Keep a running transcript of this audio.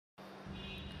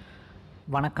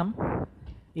வணக்கம்.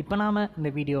 இப்போ நாம் இந்த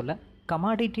வீடியோவில்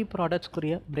கமாடிட்டி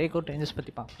ப்ராடக்ட்ஸ்க்குரிய பிரேக் அவுட் ரேஞ்சஸ்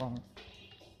பற்றி பார்ப்போம்.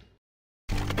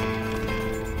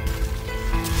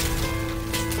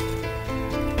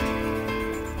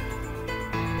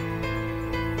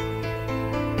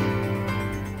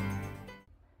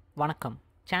 வணக்கம்.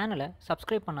 சேனலை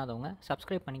சப்ஸ்கிரைப் பண்ணாதவங்க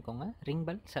சப்ஸ்கிரைப் பண்ணிக்கோங்க, ரிங்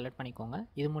பெல் செலக்ட் பண்ணிக்கோங்க.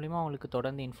 இது மூலிமா உங்களுக்கு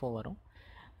தொடர்ந்து இன்ஃபோ வரும்.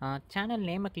 சேனல்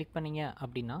நேமை கிளிக் பண்ணிங்க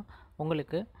அப்படின்னா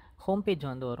உங்களுக்கு ஹோம் பேஜ்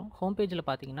வரும். ஹோம் பேஜில்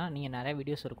பார்த்தீங்கன்னா நீங்கள் நிறைய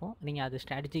வீடியோஸ் இருக்கும். நீங்கள் அது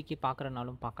ஸ்ட்ராட்டஜிக்கு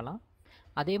பார்க்குறனாலும் பார்க்கலாம்.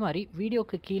 அதே மாதிரி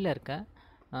வீடியோக்கு கீழே இருக்க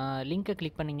லிங்க்கை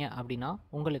கிளிக் பண்ணிங்க அப்படின்னா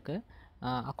உங்களுக்கு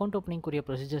அக்கௌண்ட் ஓப்பனிங்குரிய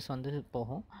ப்ரொசீஜர்ஸ்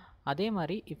போகும். அதே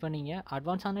மாதிரி இப்போ நீங்கள்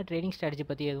அட்வான்ஸான ட்ரேடிங் ஸ்ட்ராட்டஜி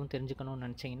பற்றி எதுவும் தெரிஞ்சுக்கணும்னு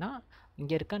நினச்சிங்கன்னா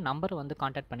இங்கே இருக்க நம்பர்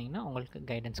காண்டாக்ட் பண்ணிங்கன்னா உங்களுக்கு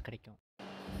கைடன்ஸ் கிடைக்கும்.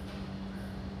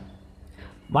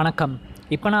 வணக்கம்.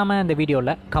 இப்போ நாம் இந்த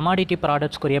வீடியோவில் கமாடிட்டி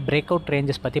ப்ராடக்ட்ஸ்க்குரிய பிரேக் அவுட்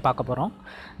ரேஞ்சஸ் பற்றி பார்க்க போகிறோம்.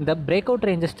 இந்த பிரேக் அவுட்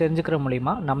ரேஞ்சஸ் தெரிஞ்சுக்கிற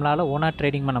மூலிமா நம்மளால் ஓனாக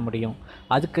ட்ரேடிங் பண்ண முடியும்.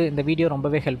 அதுக்கு இந்த வீடியோ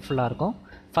ரொம்பவே ஹெல்ப்ஃபுல்லாக இருக்கும்.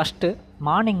 ஃபஸ்ட்டு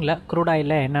மார்னிங்கில் க்ரூட்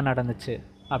ஆயிலில் என்ன நடந்துச்சு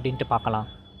அப்படின்ட்டு பார்க்கலாம்.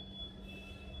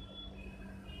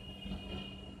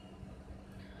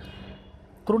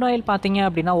 க்ரூட் ஆயில் பார்த்தீங்க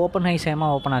அப்படின்னா ஓப்பன் ஹை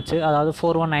சேமாக ஓப்பன் ஆச்சு. அதாவது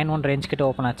 4191 ரேஞ்ச் கிட்ட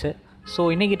ஓப்பன் ஆச்சு. ஸோ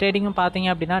இன்றைக்கி ட்ரேடிங்கும் பார்த்தீங்க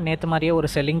அப்படின்னா நேற்று மாதிரியே ஒரு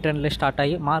செல்லிங் ட்ரெண்டில் ஸ்டார்ட்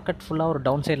ஆகி மார்க்கெட் ஃபுல்லாக ஒரு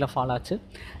டவுன் சைடில் ஃபால் ஆச்சு.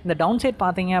 இந்த டவுன் சைட்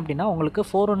பார்த்தீங்க அப்படின்னா உங்களுக்கு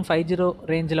 4150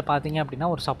 ரேஞ்சில் பார்த்தீங்க அப்படின்னா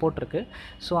ஒரு சப்போர்ட் இருக்குது.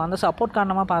 ஸோ அந்த சப்போர்ட்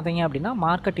காரணமாக பார்த்தீங்க அப்படின்னா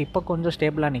மார்க்கெட் இப்போ கொஞ்சம்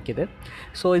ஸ்டேபிளாக நிற்கிது.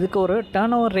 ஸோ இதுக்கு ஒரு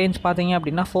டர்ன் ஓவர் ரேஞ்ச் பார்த்தீங்க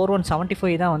அப்படின்னா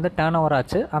 4175 தான் டர்ன் ஓவர்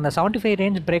ஆச்சு. அந்த 75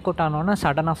 ரேஞ்ச் பிரேக் அவுட் ஆனோன்னா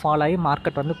சடனாக ஃபால் ஆகி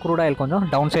மார்க்கெட் க்ரூட் ஆயில் கொஞ்சம்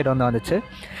டவுன் சைடு வந்துச்சு.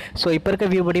 ஸோ இப்போ இருக்க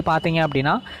வியூ படி பார்த்தீங்க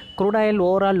அப்படின்னா க்ரூட் ஆயில்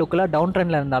ஓவரால் லுக்கில் டவுன்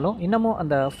ட்ரெண்டில் இருந்தாலும் இன்னமும்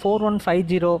அந்த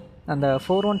 4150 அந்த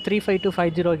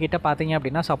 4135-50 கிட்ட பார்த்தீங்க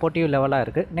அப்படின்னா சப்போர்ட்டிவ் லெவலாக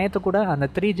இருக்குது. நேற்று கூட அந்த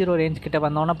 30 ரேஞ்ச் கிட்ட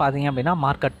வந்தோன்னே பார்த்தீங்க அப்படின்னா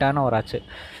மார்க்கெட் டர்ன் ஓவர் ஆச்சு.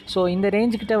 ஸோ இந்த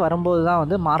ரேஞ்ச் கிட்ட வரும்போது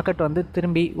தான் மார்க்கெட்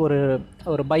திரும்பி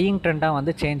ஒரு பையிங்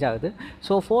ட்ரெண்டாக சேஞ்ச் ஆகுது.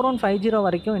 ஸோ 4150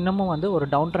 வரைக்கும் இன்னமும் ஒரு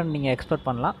டவுன் ட்ரெண்ட் நீங்கள் எக்ஸ்பெக்ட்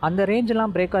பண்ணலாம். அந்த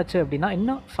ரேஞ்செலாம் பிரேக் ஆச்சு அப்படின்னா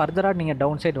இன்னும் ஃபர்தராக நீங்கள்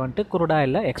டவுன் சைடு க்ரூட்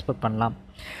ஆயிலில் எக்ஸ்பெக்ட் பண்ணலாம்.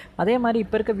 அதே மாதிரி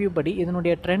இப்போ இருக்க வியூ படி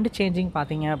இதனுடைய ட்ரெண்ட் சேஞ்சிங்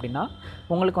பார்த்தீங்க அப்படின்னா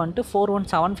உங்களுக்கு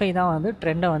 4175 தான்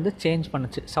ட்ரெண்டை சேஞ்ச்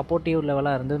பண்ணுச்சு. சப்போர்ட்டிவ்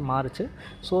லெவலாக இருந்து மாறுச்சு.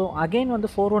 ஸோ அகெயின்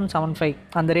 4175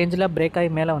 அந்த ரேஞ்சில் பிரேக் ஆகி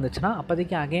மேலே வந்துச்சுன்னா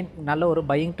அப்போதைக்கு அகெயின் நல்ல ஒரு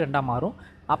பையிங் ட்ரெண்டாக மாறும்.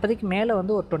 அப்போதைக்கு மேலே ஒரு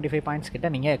 25 பாயிண்ட்ஸ் கிட்ட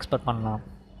நீங்கள் எக்ஸ்பெக்ட் பண்ணலாம்.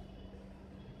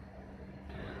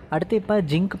 அடுத்து இப்போ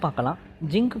ஜிங்க் பார்க்கலாம்.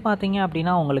 ஜிங்க் பார்த்தீங்க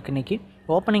அப்படின்னா உங்களுக்கு இன்றைக்கி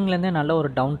ஓப்பனிங்லேருந்தே நல்ல ஒரு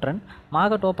டவுன் ட்ரெண்ட்.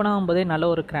 மார்க்கெட் ஓப்பன் ஆகும்போதே நல்ல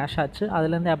ஒரு கிராஷ் ஆச்சு.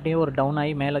 அதுலேருந்து அப்படியே ஒரு டவுன்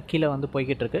ஆகி மேலே கீழே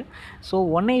போய்கிட்டு இருக்குது. ஸோ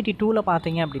 182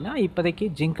 பார்த்தீங்க அப்படின்னா இப்போதைக்கு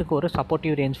ஜிங்க்குக்கு ஒரு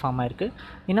சப்போர்ட்டிவ் ரேஞ்ச் ஃபார்ம் ஆயிருக்கு.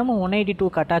 இன்னமும் 182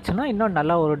 கட் ஆச்சுன்னா இன்னும்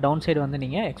நல்லா ஒரு டவுன் சைடு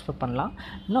நீங்கள் எக்ஸ்பெக்ட் பண்ணலாம்.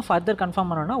 இன்னும் ஃபர்தர்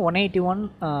கன்ஃபார்ம் பண்ணணும்னா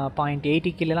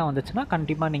 181.80 கீழெலாம் வந்துச்சுன்னா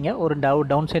கண்டிப்பாக நீங்கள் ஒரு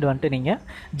டவுன் சைடு நீங்கள்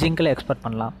ஜிங்கில் எக்ஸ்பெக்ட்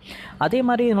பண்ணலாம். அதே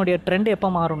மாதிரி இதனுடைய ட்ரெண்ட்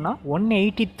எப்போ மாறும்னா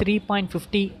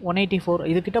 183.50 184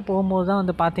 இதுக்கிட்ட போகும்போது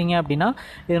தான் பார்த்தீங்க அப்படின்னா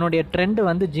இதனுடைய ட்ரெண்ட்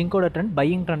ஜிங்கோட ட்ரெண்ட்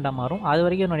பையிங் ட்ரெண்டாக மாறும். அது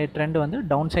வரைக்கும் என்னுடைய ட்ரெண்ட்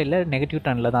டவுன் சைடில் நெகட்டிவ்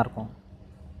ட்ரெண்டில் தான் இருக்கும்.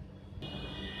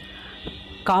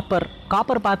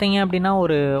 காப்பர் பார்த்தீங்க அப்படின்னா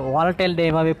ஒரு வாலட்டைல்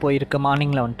டேவாகவே போயிருக்கு.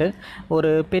 மார்னிங்கில் ஒரு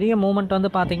பெரிய மூமெண்ட்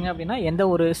பார்த்தீங்க அப்படின்னா எந்த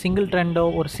ஒரு சிங்கிள் ட்ரெண்டோ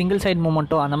ஒரு சிங்கிள் சைட்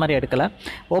மூமெண்ட்டோ அந்த மாதிரி எடுக்கலை.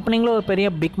 ஓப்பனிங்கில் ஒரு பெரிய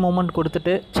பிக் மூமெண்ட்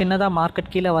கொடுத்துட்டு சின்னதாக மார்க்கெட்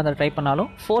கீழே ட்ரை பண்ணாலும்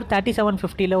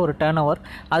 437.50 ஒரு டர்ன் ஓவர்.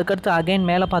 அதுக்கடுத்து அகைன்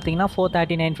மேலே பார்த்தீங்கன்னா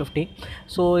 439.50.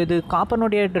 ஸோ இது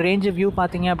காப்பர்னுடைய ரேஞ்ச் வியூ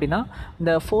பார்த்தீங்க அப்படின்னா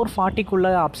இந்த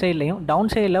 440க்குள்ளே அப் சைட்லையும்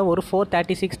டவுன் சைடில் ஒரு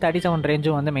 436-37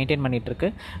 ரேஞ்சும் மெயின்டைன் பண்ணிகிட்ருக்கு.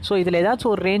 ஸோ இதில்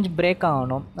ஏதாச்சும் ஒரு ரேஞ்ச் பிரேக்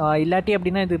ஆகணும். இல்லாட்டி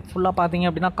அப்படின்னா இது ஃபுல்லாக பார்த்தீங்க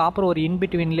அப்படின்னா காப்பர் ஒரு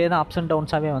இன்பிட்வீன்லேயே தான் அப்ஸ் அண்ட்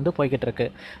டவுன்ஸாகவே போய்கிட்டு இருக்கு.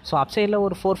 ஸோ அப் சைடில்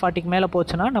ஒரு 440க்கு மேலே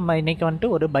போச்சுன்னா நம்ம இன்றைக்கி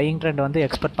ஒரு பையிங் ட்ரெண்ட்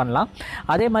எக்ஸ்பெக்ட் பண்ணலாம்.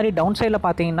 அதே மாதிரி டவுன் சைடில்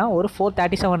பார்த்தீங்கன்னா ஒரு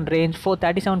 437 ரேஞ்ச்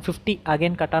 437.50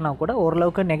 அகைன் கட்டானா கூட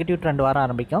ஓரளவுக்கு நெகட்டிவ் ட்ரெண்ட் வர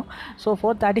ஆரம்பிக்கும். ஸோ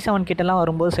 437 கிட்டலாம்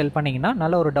வரும்போது செல் பண்ணிங்கன்னா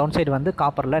நல்ல ஒரு டவுன் சைடு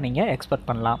காப்பரில் நீங்கள் எக்ஸ்பெக்ட்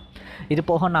பண்ணலாம். இது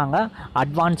போக நாங்கள்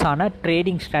அட்வான்ஸான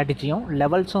ட்ரேடிங் ஸ்ட்ராட்டஜியும்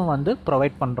லெவல்ஸும்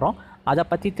ப்ரொவைட் பண்ணுறோம். அதை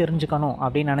பற்றி தெரிஞ்சுக்கணும்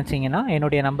அப்படின்னு நினச்சிங்கன்னா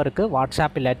என்னுடைய நம்பருக்கு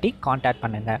வாட்ஸ்அப் இல்லாட்டி காண்டாக்ட்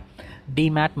பண்ணுங்கள்.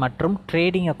 டிமேட் மற்றும்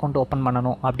ட்ரேடிங் அக்கௌண்ட் ஓப்பன்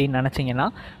பண்ணணும் அப்படின்னு நினச்சிங்கன்னா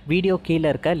வீடியோ கீழே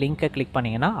இருக்க லிங்க்கை கிளிக்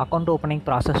பண்ணிங்கன்னா அக்கௌண்ட் ஓப்பனிங்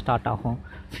ப்ராசஸ் ஸ்டார்ட் ஆகும்.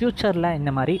 ஃப்யூச்சரில்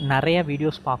இந்த மாதிரி நிறைய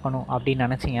வீடியோஸ் பார்க்கணும் அப்படின்னு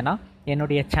நினச்சிங்கன்னா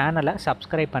என்னுடைய சேனலை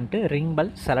சப்ஸ்கிரைப் பண்ணிட்டு ரிங்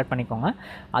பெல் செலக்ட் பண்ணிக்கோங்க.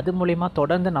 அது மூலிமா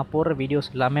தொடர்ந்து நான் போடுற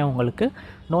வீடியோஸ் எல்லாமே உங்களுக்கு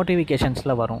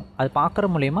நோட்டிஃபிகேஷன்ஸில் வரும். அது பார்க்குற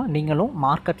மூலிமா நீங்களும்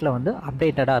மார்க்கெட்டில்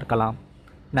அப்டேட்டடாக இருக்கலாம்.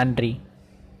 நன்றி.